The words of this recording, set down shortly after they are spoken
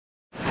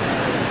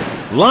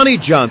Lonnie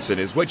Johnson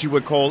is what you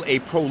would call a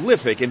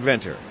prolific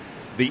inventor.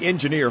 The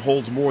engineer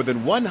holds more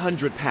than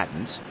 100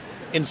 patents,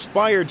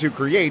 inspired to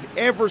create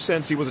ever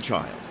since he was a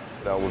child.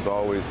 I was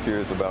always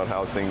curious about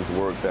how things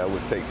worked. I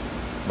would take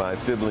my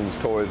siblings'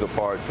 toys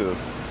apart to,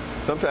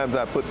 sometimes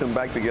I put them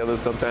back together,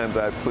 sometimes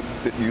I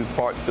use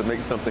parts to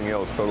make something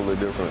else totally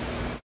different.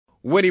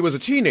 When he was a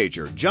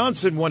teenager,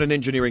 Johnson won an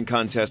engineering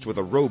contest with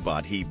a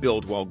robot he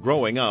built while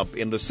growing up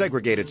in the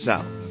segregated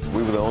South.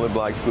 We were the only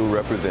black school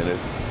represented,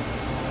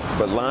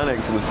 but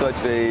Linux was such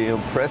an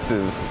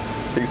impressive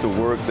piece of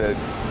work that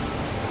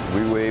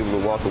we were able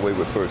to walk away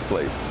with first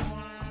place.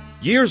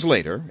 Years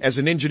later, as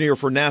an engineer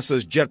for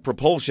NASA's Jet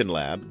Propulsion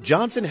Lab,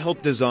 Johnson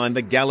helped design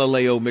the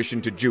Galileo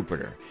mission to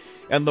Jupiter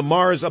and the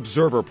Mars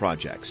Observer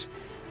projects.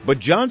 But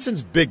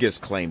Johnson's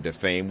biggest claim to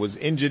fame was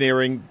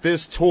engineering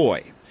this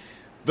toy,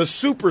 the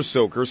Super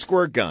Soaker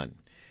squirt gun.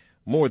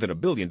 More than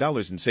 $1 billion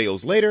in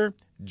sales later,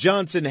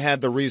 Johnson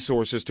had the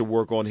resources to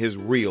work on his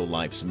real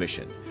life's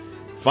mission,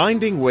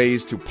 finding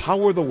ways to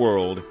power the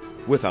world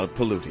without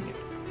polluting it.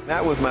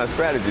 That was my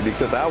strategy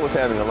because I was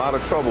having a lot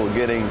of trouble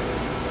getting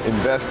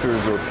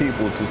investors or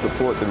people to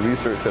support the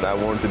research that I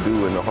wanted to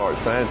do in the hard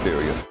science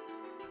area.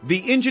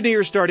 The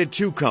engineer started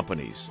 2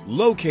 companies,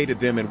 located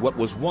them in what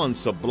was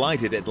once a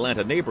blighted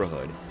Atlanta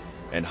neighborhood,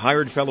 and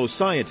hired fellow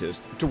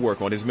scientists to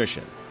work on his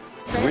mission.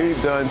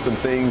 We've done some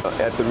things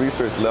at the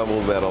research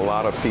level that a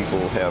lot of people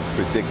have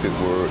predicted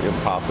were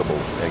impossible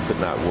and could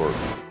not work.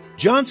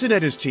 Johnson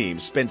and his team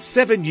spent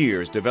 7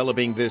 years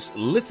developing this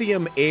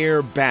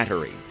lithium-air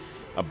battery.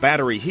 A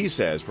battery, he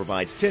says,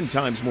 provides 10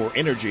 times more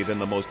energy than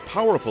the most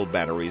powerful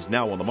batteries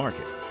now on the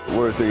market.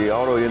 Whereas the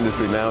auto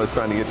industry now is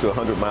trying to get to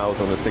 100 miles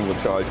on a single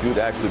charge, you'd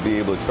actually be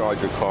able to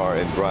charge your car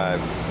and drive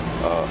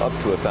up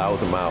to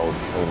 1,000 miles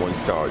on one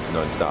charge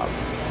nonstop.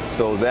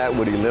 So that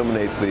would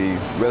eliminate the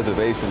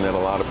reservation that a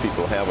lot of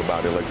people have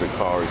about electric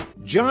cars.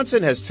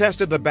 Johnson has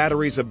tested the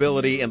battery's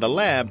ability in the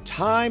lab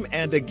time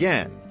and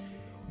again.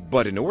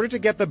 But in order to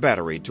get the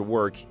battery to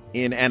work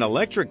in an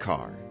electric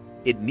car,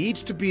 it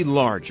needs to be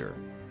larger.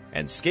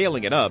 And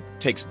scaling it up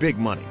takes big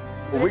money.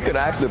 We could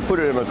actually put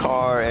it in a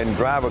car and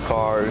drive a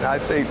car,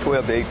 I'd say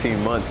 12 to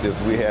 18 months if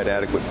we had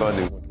adequate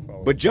funding.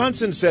 But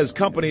Johnson says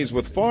companies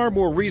with far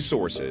more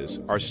resources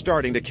are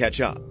starting to catch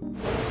up.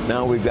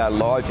 Now we've got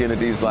large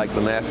entities like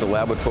the national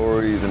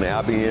laboratories and the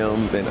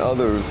IBMs and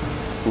others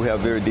who have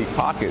very deep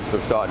pockets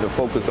are starting to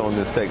focus on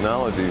this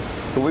technology.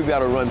 So we've got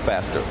to run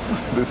faster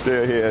to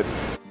stay ahead.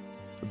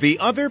 The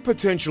other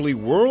potentially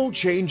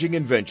world-changing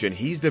invention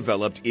he's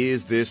developed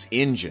is this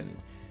engine.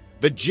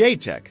 The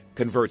J-Tech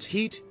converts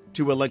heat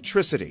to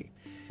electricity.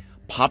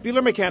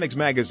 Popular Mechanics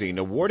magazine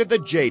awarded the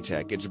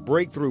J-Tech its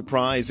breakthrough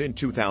prize in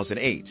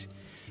 2008.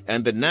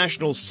 And the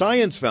National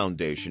Science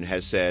Foundation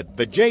has said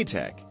the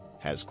J-Tech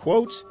has,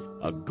 quote,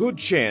 a good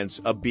chance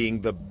of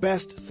being the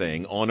best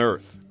thing on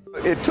Earth.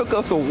 It took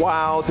us a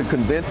while to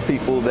convince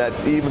people that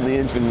even the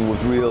engine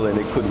was real and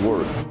it could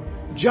work.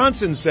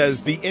 Johnson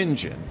says the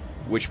engine,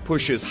 which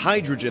pushes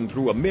hydrogen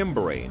through a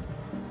membrane,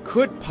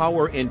 could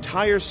power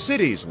entire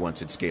cities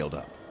once it's scaled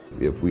up.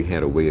 If we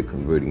had a way of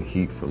converting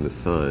heat from the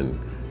sun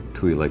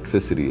to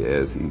electricity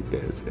as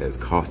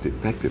cost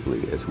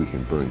effectively as we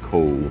can burn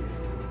coal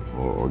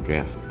or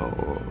gas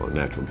or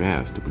natural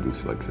gas to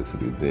produce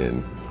electricity,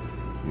 then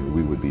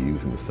we would be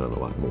using the sun a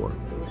lot more.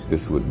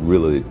 This would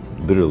really,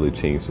 literally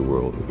change the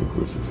world if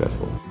we're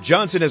successful.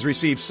 Johnson has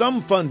received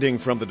some funding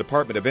from the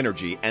Department of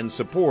Energy and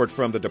support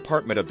from the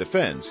Department of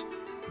Defense,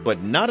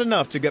 but not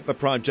enough to get the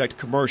project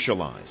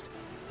commercialized.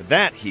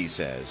 That, he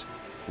says,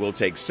 will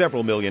take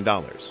several $1 million.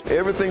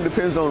 Everything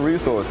depends on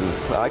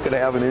resources. I could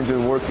have an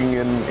engine working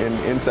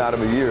inside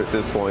of a year at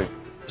this point.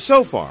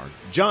 So far,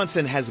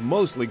 Johnson has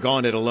mostly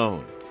gone it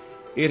alone.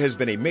 It has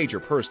been a major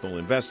personal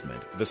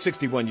investment the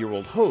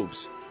 61-year-old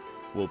hopes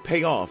will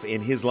pay off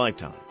in his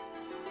lifetime.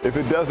 If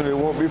it doesn't, it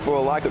won't be for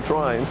a lack of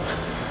trying.